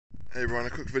Hey everyone, a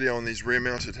quick video on these rear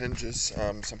mounted hinges.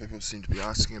 Some people seem to be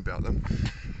asking about them.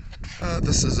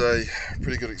 This is a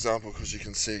pretty good example because you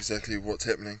can see exactly what's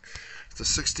happening. It's a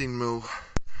 16mm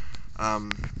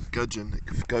gudgeon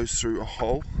that goes through a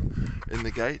hole in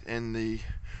the gate, and the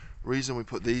reason we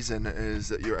put these in is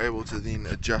that you're able to then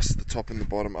adjust the top and the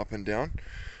bottom up and down.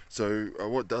 So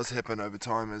what does happen over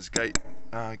time is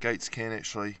gates can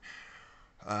actually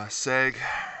sag,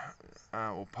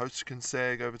 or posts can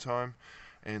sag over time.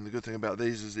 And the good thing about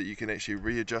these is that you can actually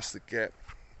readjust the gap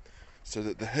so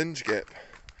that the hinge gap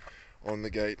on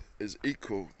the gate is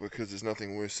equal, because there's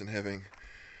nothing worse than having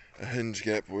a hinge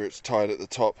gap where it's tight at the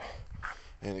top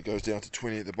and it goes down to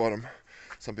 20 at the bottom.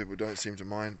 Some people don't seem to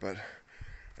mind, but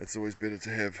it's always better to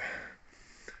have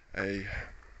a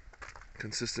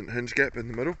consistent hinge gap in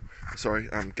the middle.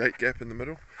 Gate gap in the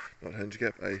middle, not hinge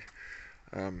gap, a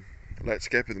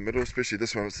latch gap in the middle, especially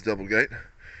this one. It's a double gate.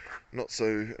 Not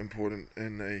so important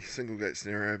in a single gate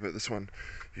scenario, but this one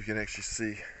you can actually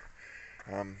see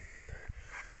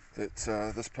that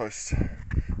this post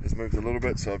has moved a little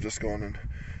bit, so I've just gone and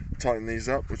tightened these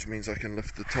up, which means I can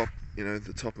lift the top,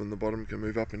 the top and the bottom can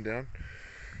move up and down.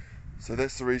 So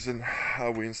that's the reason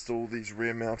how we install these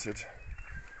rear mounted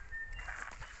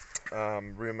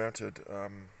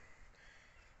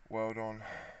weld-on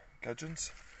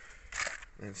gudgeons.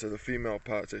 And so the female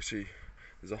part's actually,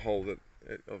 there's a hole that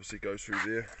it obviously goes through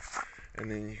there, and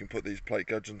then you can put these plate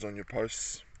gudgeons on your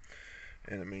posts,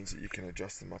 and it means that you can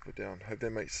adjust them up or down. Hope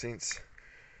that makes sense.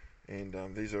 And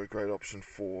these are a great option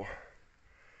for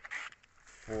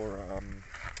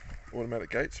automatic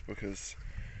gates, because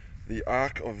the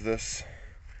arc of this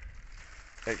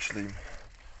actually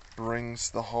brings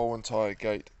the whole entire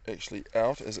gate actually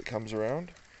out as it comes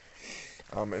around.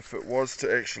 If it was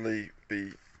to actually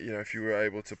be, if you were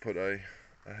able to put a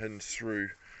hinge through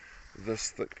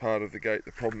this thick part of the gate,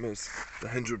 the problem is the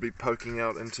hinge would be poking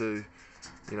out into,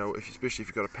 especially if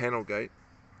you've got a panel gate,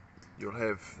 you'll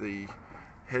have the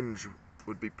hinge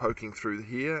would be poking through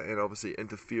here and obviously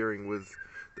interfering with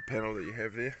the panel that you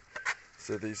have there.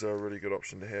 So these are a really good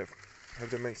option to have. Hope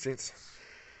that makes sense.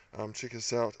 Check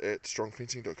us out at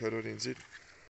strongfencing.co.nz.